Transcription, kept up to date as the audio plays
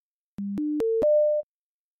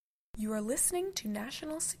You are listening to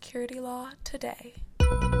National Security Law Today.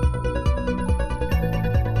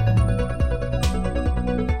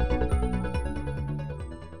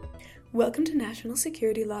 Welcome to National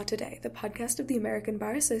Security Law Today, the podcast of the American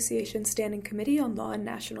Bar Association Standing Committee on Law and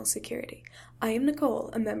National Security. I am Nicole,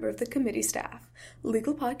 a member of the committee staff.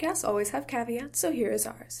 Legal podcasts always have caveats, so here is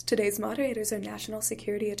ours. Today's moderators are national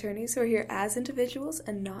security attorneys who are here as individuals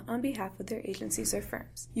and not on behalf of their agencies or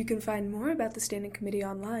firms. You can find more about the Standing Committee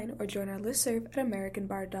online or join our listserv at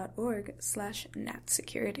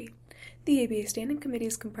americanbar.org/natsecurity. The ABA Standing Committee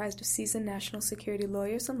is comprised of seasoned national security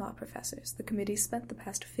lawyers and law professors. The committee spent the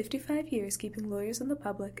past 55 years keeping lawyers and the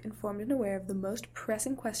public informed and aware of the most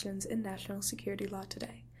pressing questions in national security law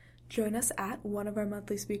today. Join us at one of our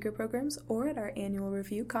monthly speaker programs or at our annual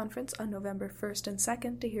review conference on November 1st and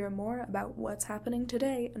 2nd to hear more about what's happening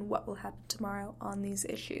today and what will happen tomorrow on these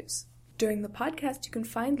issues. During the podcast, you can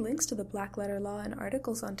find links to the Black Letter Law and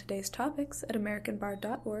articles on today's topics at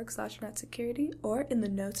americanbar.org/natsecurity or in the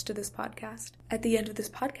notes to this podcast. At the end of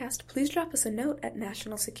this podcast, please drop us a note at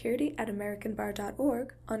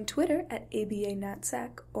nationalsecurity@americanbar.org, on Twitter at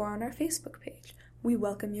ABANatSec, or on our Facebook page. We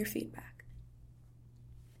welcome your feedback.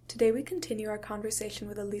 Today we continue our conversation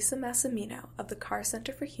with Elisa Massimino of the Carr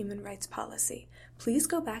Center for Human Rights Policy. Please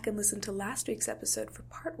go back and listen to last week's episode for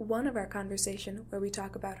part 1 of our conversation, where we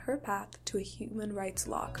talk about her path to a human rights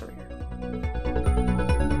law career.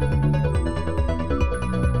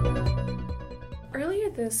 Earlier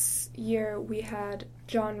this year, we had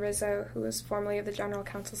John Rizzo, who was formerly of the General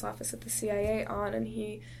Counsel's Office at the CIA, on, and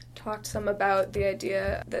he talked some about the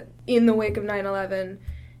idea that in the wake of 9/11,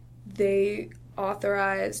 they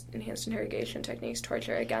authorized enhanced interrogation techniques,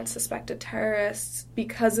 torture against suspected terrorists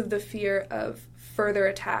because of the fear of further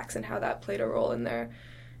attacks and how that played a role in their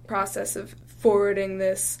process of forwarding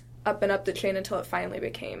this up and up the chain until it finally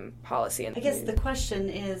became policy. I guess the question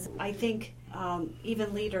is, I think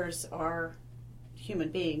even leaders are human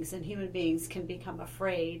beings, and human beings can become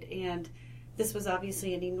afraid, and this was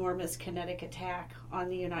obviously an enormous kinetic attack on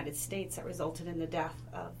the United States that resulted in the death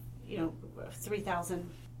of 3,000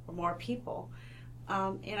 or more people.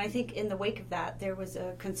 And I think in the wake of that, there was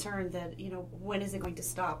a concern that, when is it going to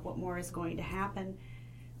stop? What more is going to happen?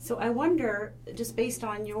 So I wonder, just based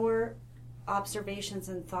on your observations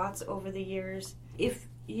and thoughts over the years, if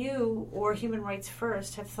you or Human Rights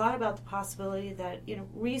First have thought about the possibility that,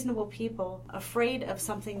 reasonable people afraid of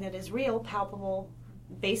something that is real, palpable,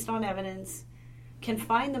 based on evidence, can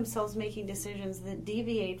find themselves making decisions that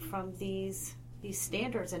deviate from these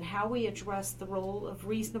standards, and how we address the role of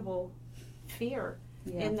reasonable fear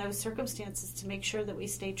in those circumstances to make sure that we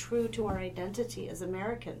stay true to our identity as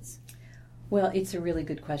Americans. Well, it's a really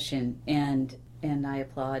good question, and I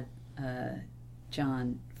applaud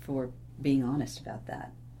John for being honest about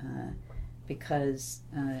that, because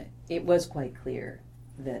it was quite clear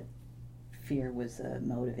that fear was a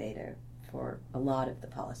motivator for a lot of the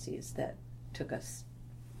policies that took us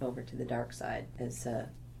over to the dark side, as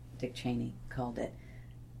Dick Cheney called it.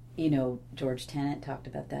 George Tenet talked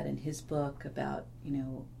about that in his book, about,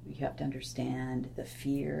 you have to understand the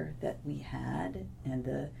fear that we had, and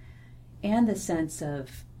the sense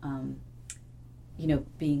of,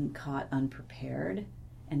 being caught unprepared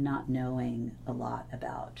and not knowing a lot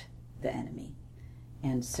about the enemy.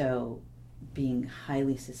 And so being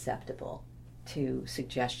highly susceptible to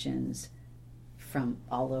suggestions from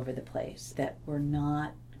all over the place that were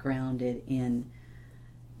not grounded in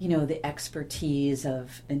the expertise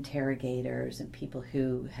of interrogators and people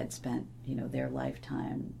who had spent, their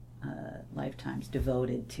lifetimes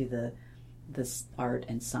devoted to the art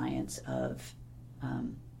and science of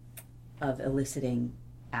eliciting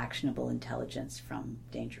actionable intelligence from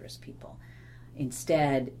dangerous people.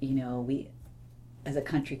 Instead, we, as a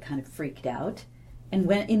country, kind of freaked out. And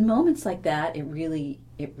when in moments like that, it really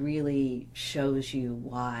shows you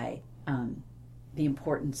why the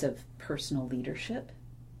importance of personal leadership.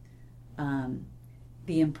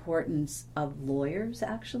 The importance of lawyers,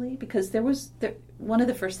 actually, because one of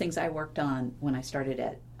the first things I worked on when I started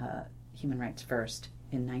at Human Rights First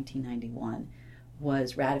in 1991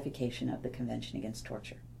 was ratification of the Convention Against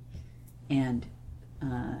Torture, and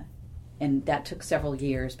that took several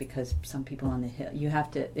years, because some people on the Hill, you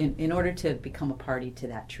have to, in order to become a party to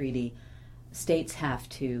that treaty, states have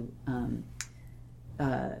to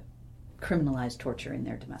criminalize torture in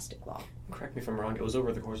their domestic law. Correct me if I'm wrong, it was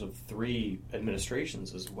over the course of 3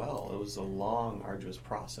 administrations as well. It was a long, arduous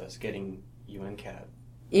process getting UNCAT.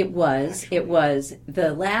 It was.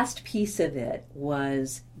 The last piece of it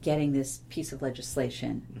was getting this piece of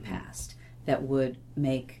legislation passed that would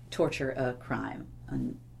make torture a crime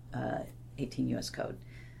on 18 U.S. Code.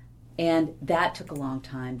 And that took a long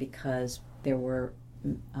time because there were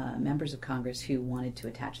members of Congress who wanted to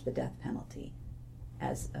attach the death penalty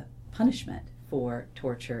as a punishment for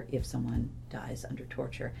torture if someone dies under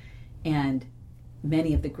torture. And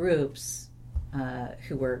many of the groups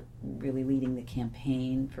who were really leading the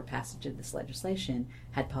campaign for passage of this legislation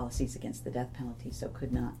had policies against the death penalty, so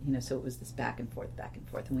could not, so it was this back and forth,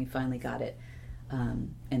 and we finally got it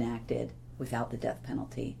enacted without the death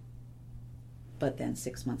penalty. But then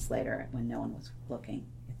 6 months later, when no one was looking,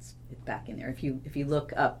 it's back in there. If you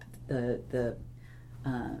look up the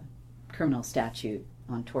criminal statute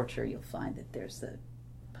on torture, you'll find that there's the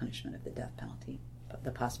punishment of the death penalty, the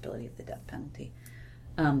possibility of the death penalty.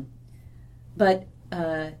 But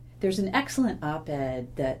there's an excellent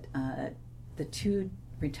op-ed that the two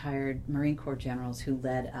retired Marine Corps generals who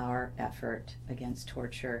led our effort against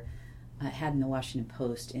torture had in the Washington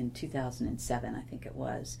Post in 2007, I think it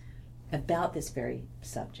was, about this very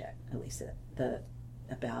subject, Elisa,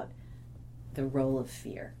 about the role of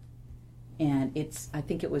fear. And I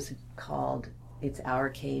think it was called It's Our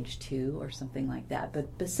Cage Too, or something like that. But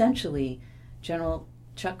essentially, General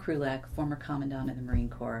Chuck Krulak, former commandant of the Marine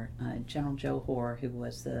Corps, General Joe Hoare, who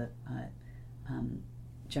was the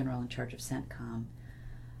general in charge of CENTCOM,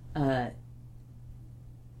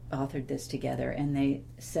 authored this together, and they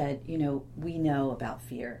said, we know about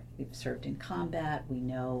fear. We've served in combat. We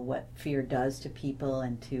know what fear does to people,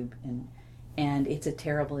 and it's a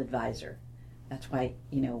terrible advisor. That's why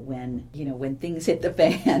when things hit the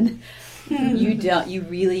fan, you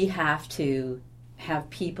really have to have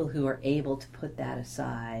people who are able to put that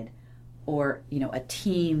aside, or a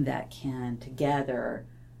team that can together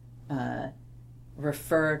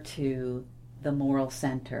refer to the moral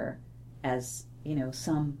center as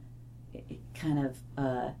some kind of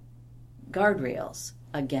guardrails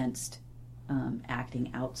against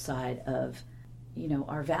acting outside of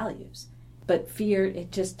our values. But fear,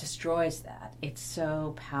 it just destroys that. It's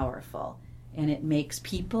so powerful, and it makes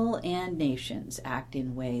people and nations act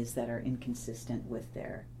in ways that are inconsistent with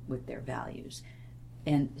their values.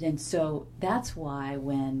 And so that's why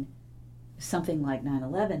when something like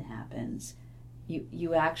 9/11 happens,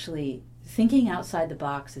 you actually, thinking outside the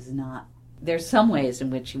box is not, there's some ways in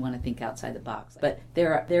which you want to think outside the box, but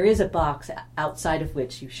there is a box outside of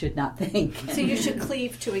which you should not think. So you should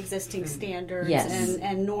cleave to existing standards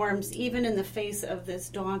and norms, even in the face of this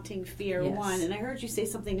daunting fear. Yes. One, and I heard you say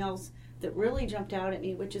something else that really jumped out at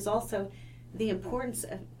me, which is also the importance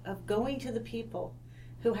of going to the people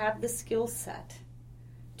who have the skill set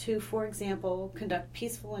to, for example, conduct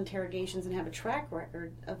peaceful interrogations and have a track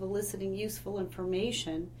record of eliciting useful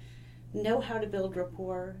information, know how to build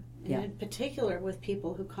rapport, and in particular with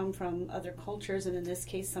people who come from other cultures, and in this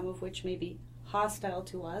case some of which may be hostile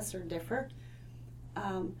to us or differ.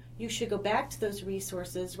 You should go back to those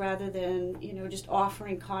resources rather than just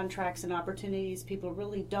offering contracts and opportunities. People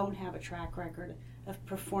really don't have a track record of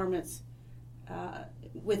performance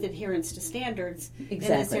with adherence to standards in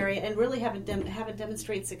this area, and really haven't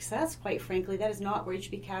demonstrated success. Quite frankly, that is not where you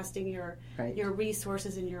should be casting your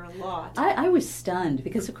resources and your lot. I was stunned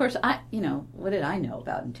because, of course, what did I know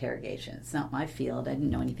about interrogation? It's not my field. I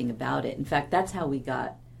didn't know anything about it. In fact, that's how we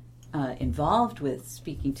got involved with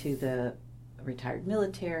speaking to the retired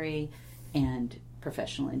military and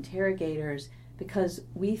professional interrogators, because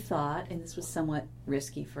we thought, and this was somewhat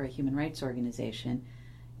risky for a human rights organization,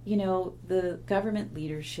 the government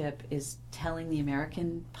leadership is telling the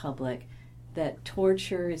American public that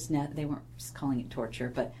torture is they weren't calling it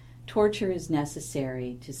torture, but torture is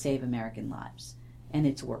necessary to save American lives, and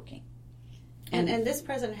it's working. And this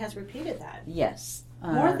president has repeated that. Yes.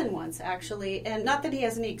 More than once, actually. And not that he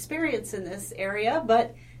has any experience in this area,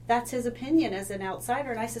 but that's his opinion as an outsider,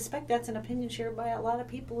 and I suspect that's an opinion shared by a lot of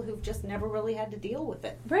people who've just never really had to deal with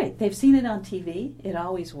it. Right. They've seen it on TV. It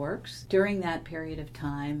always works. During that period of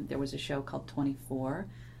time, there was a show called 24,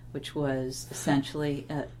 which was essentially,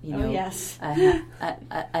 an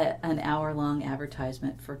hour-long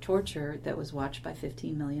advertisement for torture that was watched by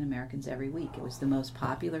 15 million Americans every week. It was the most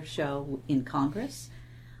popular show in Congress,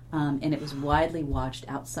 and it was widely watched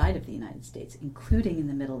outside of the United States, including in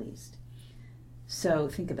the Middle East. So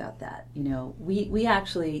think about that. We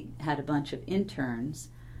actually had a bunch of interns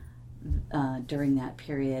during that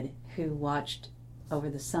period who watched over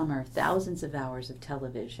the summer thousands of hours of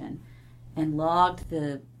television and logged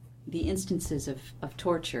the instances of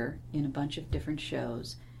torture in a bunch of different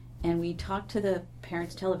shows. And we talked to the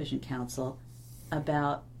Parents Television Council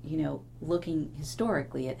about, looking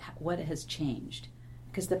historically at what has changed.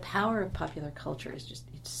 Because the power of popular culture is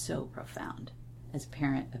it's so profound. As a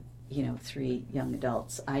parent of 3 young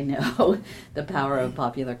adults, I know the power of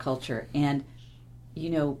popular culture. And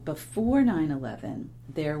before 9/11,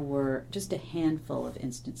 there were just a handful of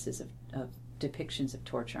instances of depictions of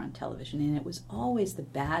torture on television, and it was always the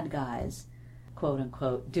bad guys, quote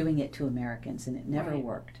unquote, doing it to Americans, and it never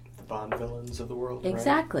worked. The Bond villains of the world.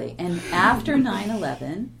 Exactly. Right? And after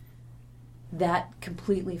 9/11, that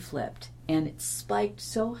completely flipped, and it spiked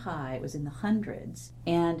so high, it was in the hundreds,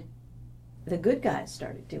 and the good guys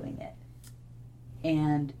started doing it.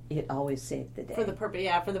 And it always saved the day. For the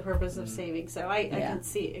purpose of saving. So I can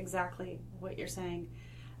see exactly what you're saying.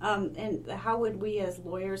 And how would we as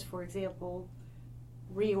lawyers, for example,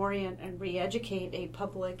 reorient and re-educate a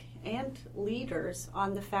public and leaders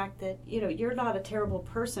on the fact that, you're not a terrible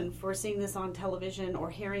person for seeing this on television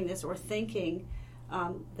or hearing this or thinking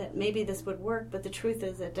that maybe this would work, but the truth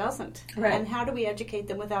is it doesn't. Right. And how do we educate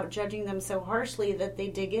them without judging them so harshly that they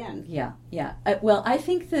dig in? Yeah. Well, I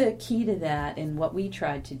think the key to that, and what we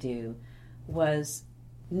tried to do, was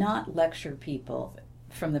not lecture people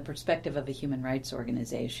from the perspective of a human rights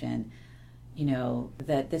organization,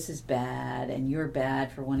 that this is bad and you're bad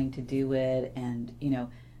for wanting to do it. And,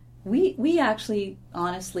 we actually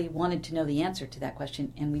honestly wanted to know the answer to that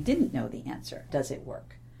question, and we didn't know the answer. Does it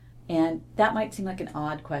work? And that might seem like an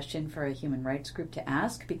odd question for a human rights group to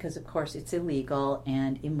ask because, of course, it's illegal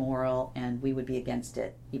and immoral, and we would be against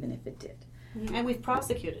it even if it did. And we've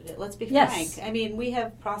prosecuted it, let's be Yes. frank. I mean, we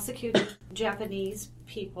have prosecuted Japanese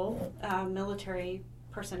people, military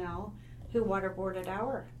personnel, who waterboarded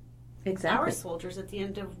our soldiers at the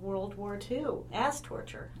end of World War II as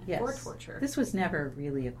torture, for torture. This was never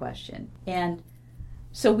really a question. And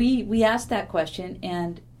so we asked that question,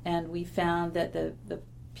 and we found that the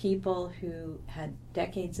people who had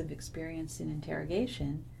decades of experience in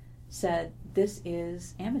interrogation said, this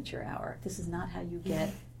is amateur hour. This is not how you get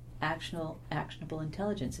actionable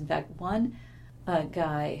intelligence. In fact, one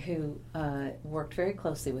guy who worked very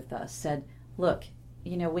closely with us said, look,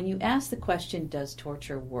 when you ask the question, does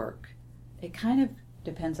torture work, it kind of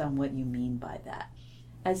depends on what you mean by that.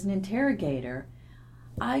 As an interrogator,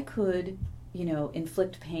 I could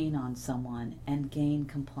inflict pain on someone and gain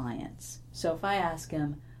compliance. So if I ask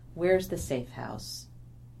him, where's the safe house?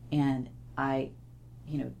 And I,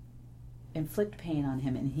 inflict pain on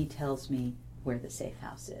him and he tells me where the safe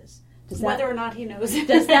house is. Whether or not he knows.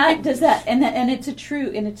 Does that, and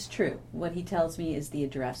it's true. What he tells me is the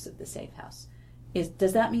address of the safe house.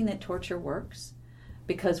 Does that mean that torture works?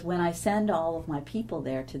 Because when I send all of my people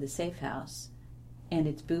there to the safe house and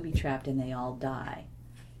it's booby-trapped and they all die,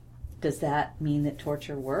 does that mean that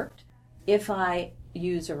torture worked? If I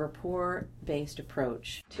use a rapport-based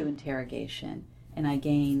approach to interrogation and I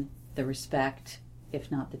gain the respect,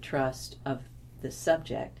 if not the trust, of the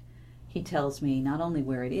subject, he tells me not only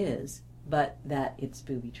where it is, but that it's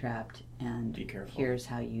booby-trapped and be careful. Here's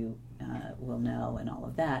how you will know and all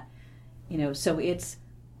of that. So it's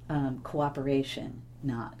cooperation,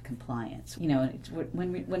 not compliance.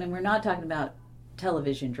 When we're not talking about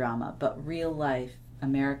television drama, but real life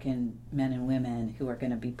American men and women who are going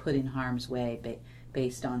to be put in harm's way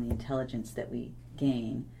based on the intelligence that we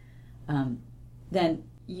gain, then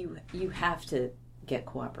you have to get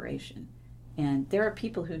cooperation. And there are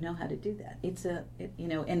people who know how to do that.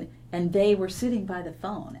 And they were sitting by the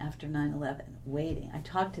phone after 9/11 waiting. I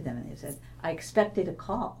talked to them and they said, I expected a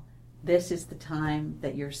call. This is the time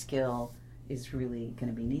that your skill is really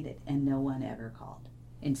going to be needed. And no one ever called.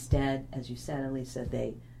 Instead, as you said, Elisa,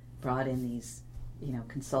 they brought in these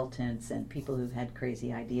consultants and people who had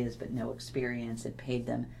crazy ideas but no experience and paid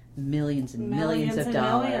them millions and millions of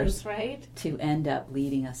dollars, right? To end up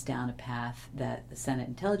leading us down a path that the Senate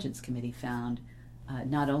Intelligence Committee found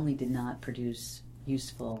not only did not produce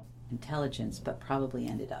useful intelligence, but probably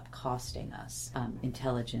ended up costing us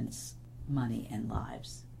intelligence, money, and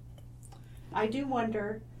lives. I do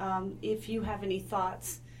wonder if you have any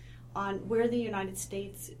thoughts on where the United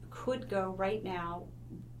States could go right now.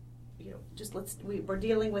 We're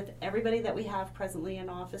dealing with everybody that we have presently in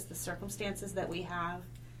office, the circumstances that we have,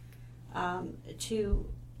 to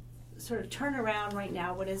sort of turn around right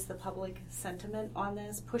now what is the public sentiment on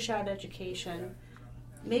this, push out education,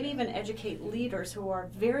 maybe even educate leaders who are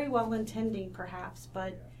very well intending perhaps,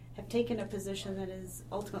 but have taken a position that is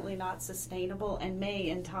ultimately not sustainable and may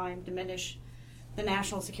in time diminish the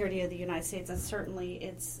national security of the United States and certainly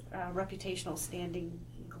its reputational standing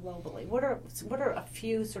globally. What are a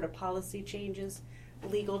few sort of policy changes,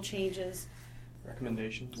 legal changes,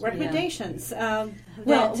 recommendations?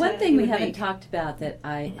 Well, one thing we haven't talked about that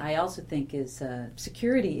I also think is a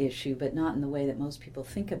security issue, but not in the way that most people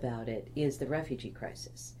think about it, is the refugee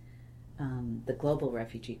crisis, the global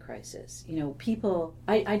refugee crisis.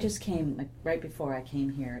 I just came, right before I came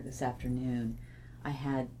here this afternoon, I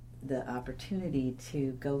had the opportunity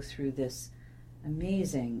to go through this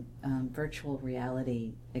amazing virtual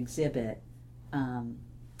reality exhibit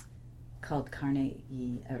called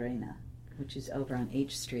Carnegie Arena, which is over on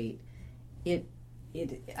H Street.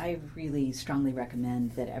 I really strongly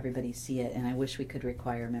recommend that everybody see it, and I wish we could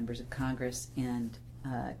require members of Congress and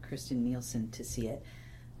Kristen Nielsen to see it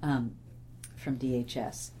from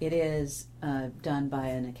DHS. It is done by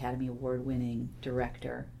an Academy Award-winning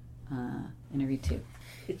director, Inarritu.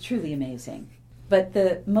 It's truly amazing.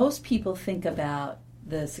 But most people think about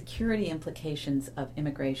the security implications of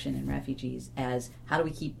immigration and refugees as how do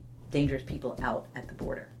we keep dangerous people out at the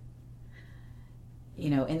border?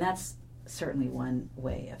 And that's certainly one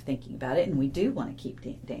way of thinking about it, and we do want to keep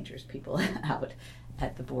dangerous people out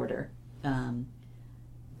at the border.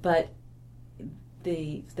 But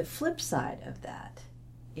the flip side of that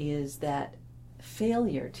is that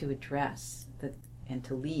failure to address and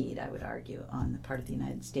to lead, I would argue, on the part of the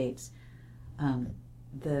United States,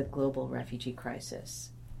 the global refugee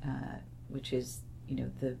crisis, which is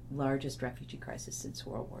the largest refugee crisis since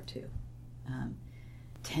World War II.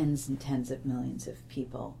 Tens and tens of millions of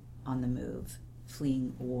people on the move,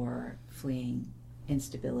 fleeing war, fleeing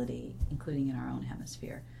instability, including in our own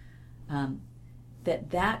hemisphere.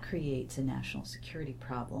 That creates a national security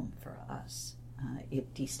problem for us.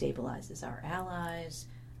 It destabilizes our allies.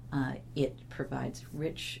 It provides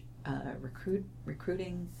rich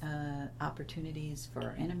recruiting opportunities for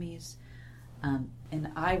our enemies.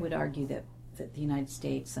 And I would argue that the United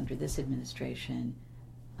States, under this administration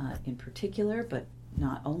in particular, but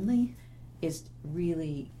not only, is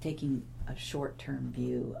really taking a short-term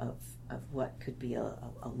view of what could be a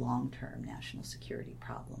long-term national security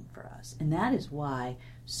problem for us. And that is why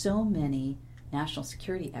so many national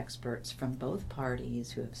security experts from both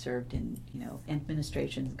parties who have served in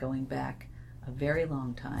administrations going back a very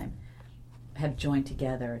long time have joined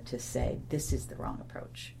together to say this is the wrong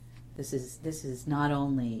approach. This is not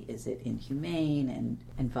only is it inhumane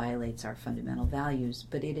and violates our fundamental values,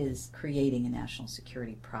 but it is creating a national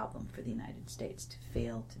security problem for the United States to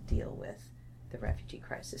fail to deal with the refugee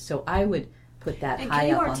crisis. So I would put that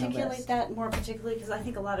high up on the list. Can you articulate that more particularly? Because I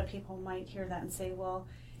think a lot of people might hear that and say, well,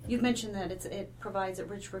 you've mentioned that it provides a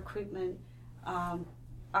rich recruitment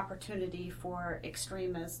opportunity for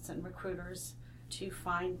extremists and recruiters to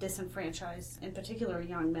find disenfranchised, in particular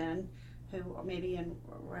young men, who are maybe in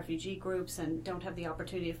refugee groups and don't have the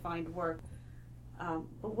opportunity to find work.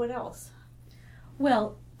 But what else?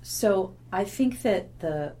 Well, so I think that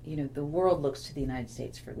the world looks to the United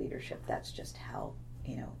States for leadership. That's just how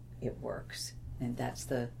it works, and that's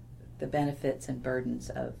the benefits and burdens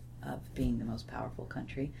of being the most powerful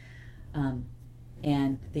country.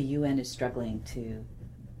 And the UN is struggling to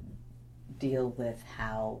deal with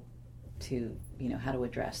how to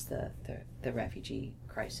address the refugee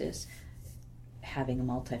crisis, having a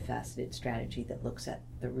multifaceted strategy that looks at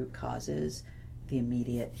the root causes, the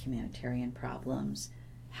immediate humanitarian problems,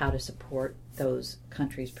 how to support those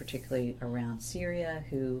countries, particularly around Syria,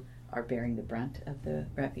 who are bearing the brunt of the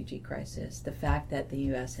refugee crisis. The fact that the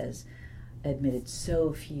U.S. has admitted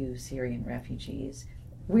so few Syrian refugees.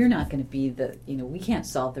 We're not going to be we can't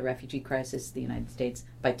solve the refugee crisis in the United States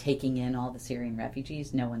by taking in all the Syrian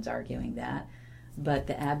refugees. No one's arguing that. But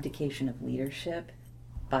the abdication of leadership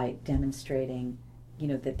by demonstrating,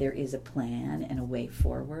 that there is a plan and a way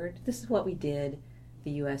forward. This is what the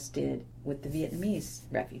U.S. did with the Vietnamese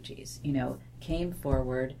refugees, came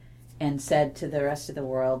forward and said to the rest of the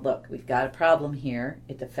world, look, we've got a problem here.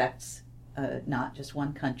 It affects not just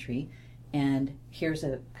one country, and here's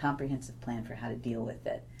a comprehensive plan for how to deal with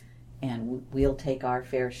it. And we'll take our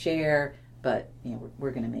fair share, but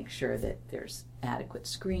we're going to make sure that there's adequate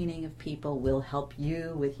screening of people. We'll help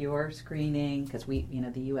you with your screening, because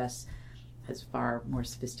the U.S. has far more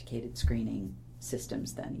sophisticated screening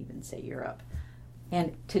systems than even, say, Europe.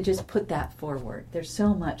 And to just put that forward, there's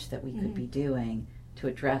so much that we could be doing to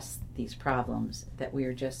address these problems that we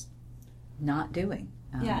are just not doing.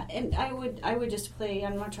 Yeah, and I would just play,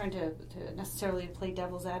 I'm not trying to necessarily play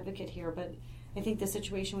devil's advocate here, but I think the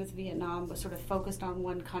situation with Vietnam was sort of focused on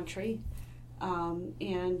one country, and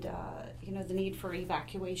the need for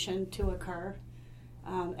evacuation to occur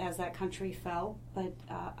as that country fell. But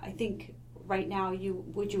I think right now,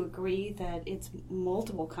 would you agree that it's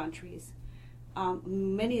multiple countries?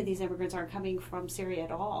 Many of these immigrants aren't coming from Syria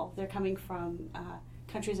at all. They're coming from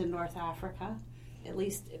countries in North Africa, at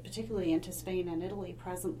least particularly into Spain and Italy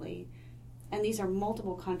presently. And these are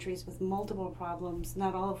multiple countries with multiple problems,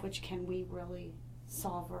 not all of which can we really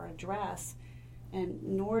solve or address. And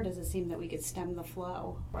nor does it seem that we could stem the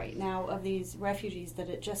flow right now of these refugees, that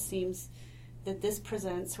it just seems that this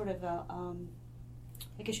presents sort of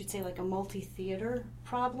I guess you'd say like a multi-theater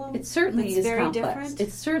problem. It certainly It's is very complex. different.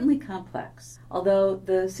 It's certainly complex. Although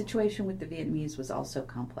the situation with the Vietnamese was also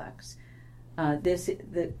complex.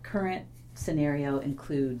 The current scenario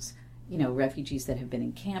includes, refugees that have been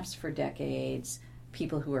in camps for decades,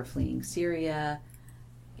 people who are fleeing Syria,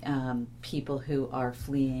 people who are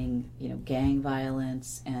fleeing, gang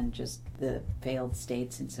violence and just the failed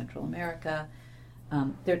states in Central America.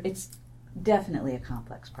 It's definitely a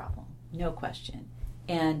complex problem, no question.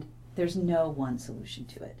 And there's no one solution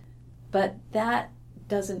to it. But that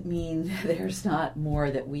doesn't mean there's not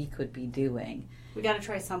more that we could be doing. We got to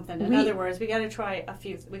try something. In other words, we got to try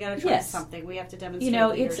We got to try Yes. something. We have to demonstrate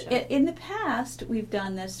leadership. In the past, we've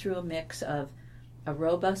done this through a mix of a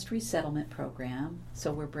robust resettlement program.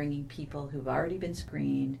 So we're bringing people who've already been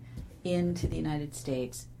screened into the United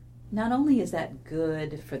States. Not only is that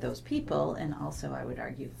good for those people, and also I would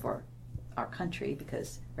argue for our country,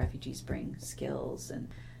 because refugees bring skills and,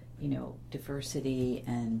 diversity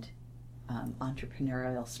and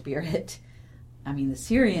entrepreneurial spirit. I mean, the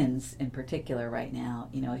Syrians in particular right now,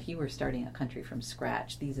 if you were starting a country from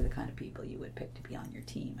scratch, these are the kind of people you would pick to be on your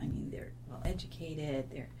team. I mean, they're well educated,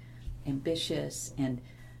 they're ambitious, and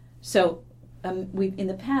so in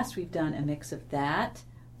the past we've done a mix of that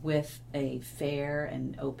with a fair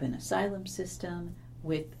and open asylum system,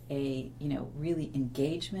 with a really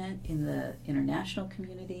engagement in the international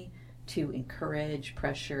community to encourage,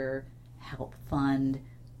 pressure, help fund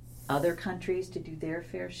other countries to do their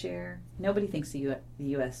fair share. Nobody thinks the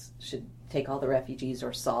U.S. should take all the refugees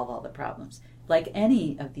or solve all the problems. Like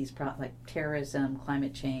any of these like terrorism,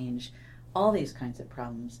 climate change, all these kinds of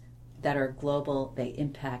problems that are global, they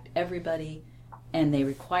impact everybody, and they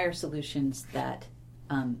require solutions that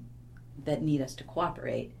need us to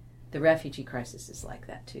cooperate. The refugee crisis is like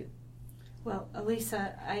that too. Well,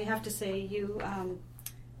 Elisa, I have to say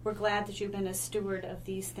we're glad that you've been a steward of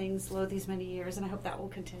these things these many years, and I hope that will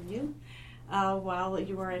continue while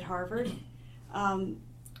you are at Harvard.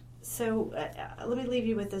 So let me leave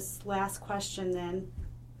you with this last question then.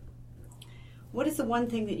 What is the one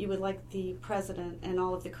thing that you would like the President and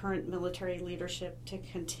all of the current military leadership to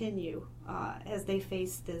continue as they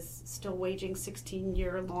face this still waging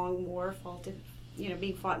 16-year-long war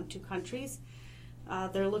being fought in two countries?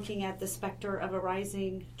 They're looking at the specter of a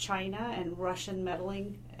rising China and Russian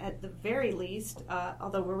meddling at the very least,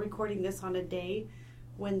 although we're recording this on a day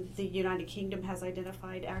when the United Kingdom has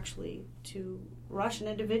identified actually 2 Russian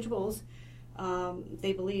individuals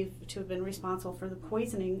they believe to have been responsible for the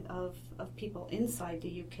poisoning of people inside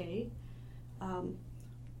the UK.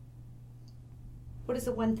 What is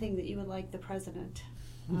the one thing that you would like the President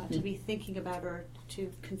to be thinking about or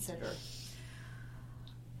to consider?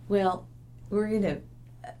 Well, we're in a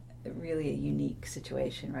really a unique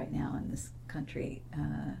situation right now in this country.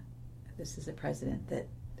 This is a president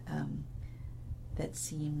that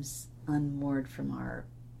seems unmoored from our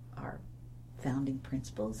founding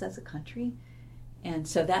principles as a country, and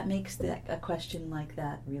so that makes a question like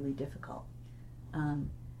that really difficult.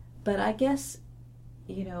 But I guess,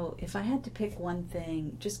 if I had to pick one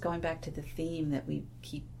thing, just going back to the theme that we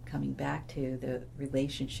keep coming back to, the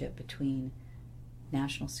relationship between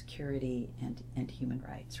national security and human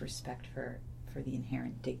rights, respect for the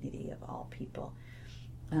inherent dignity of all people.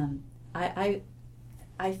 I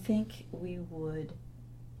think we would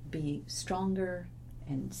be stronger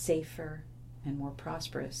and safer and more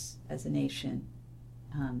prosperous as a nation,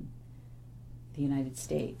 the United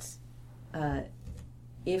States,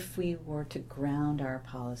 if we were to ground our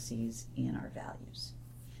policies in our values.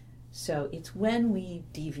 So it's when we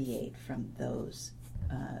deviate from those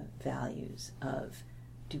values of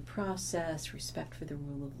due process, respect for the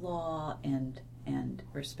rule of law, and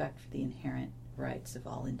respect for the inherent rights of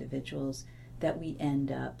all individuals that we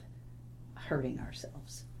end up hurting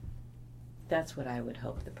ourselves. That's what I would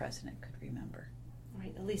hope the President could remember. All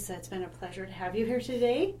right, Elisa, it's been a pleasure to have you here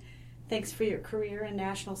today. Thanks for your career in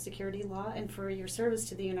national security law and for your service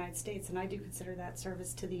to the United States, and I do consider that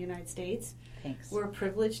service to the United States. Thanks. We're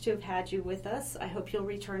privileged to have had you with us. I hope you'll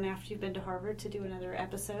return after you've been to Harvard to do another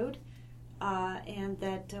episode, and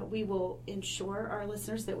that we will ensure our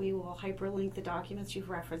listeners that we will hyperlink the documents you've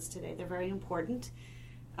referenced today. They're very important.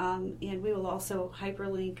 And we will also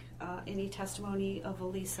hyperlink any testimony of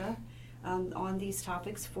Elisa on these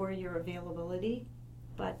topics for your availability.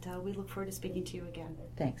 But we look forward to speaking to you again.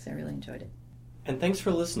 Thanks, I really enjoyed it. And thanks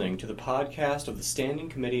for listening to the podcast of the Standing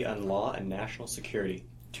Committee on Law and National Security.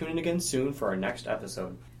 Tune in again soon for our next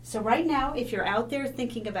episode. So right now, if you're out there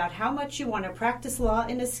thinking about how much you want to practice law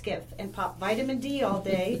in a skiff and pop vitamin D all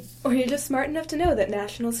day, or you're just smart enough to know that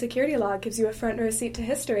national security law gives you a front row seat to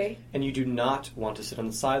history, and you do not want to sit on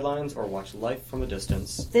the sidelines or watch life from a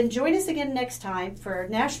distance, then join us again next time for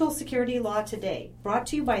National Security Law Today, brought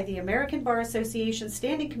to you by the American Bar Association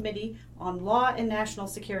Standing Committee on Law and National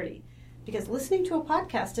Security. Because listening to a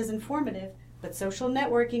podcast is informative, but social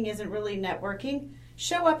networking isn't really networking.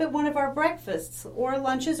 Show up at one of our breakfasts or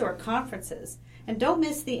lunches or conferences. And don't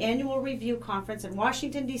miss the annual review conference in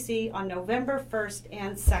Washington, D.C. on November 1st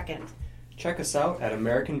and 2nd. Check us out at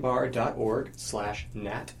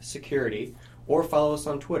americanbar.org/natsecurity or follow us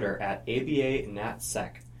on Twitter at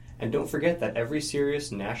ABANatSec. And don't forget that every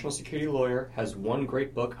serious national security lawyer has one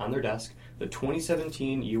great book on their desk, the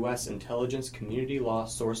 2017 U.S. Intelligence Community Law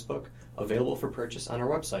Sourcebook, available for purchase on our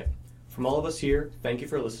website. From all of us here, thank you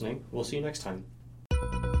for listening. We'll see you next time.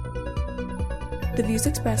 The views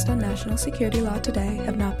expressed on national security law today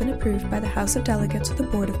have not been approved by the House of Delegates or the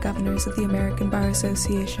Board of Governors of the American Bar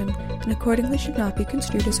Association, and accordingly should not be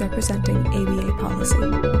construed as representing ABA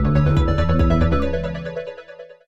policy.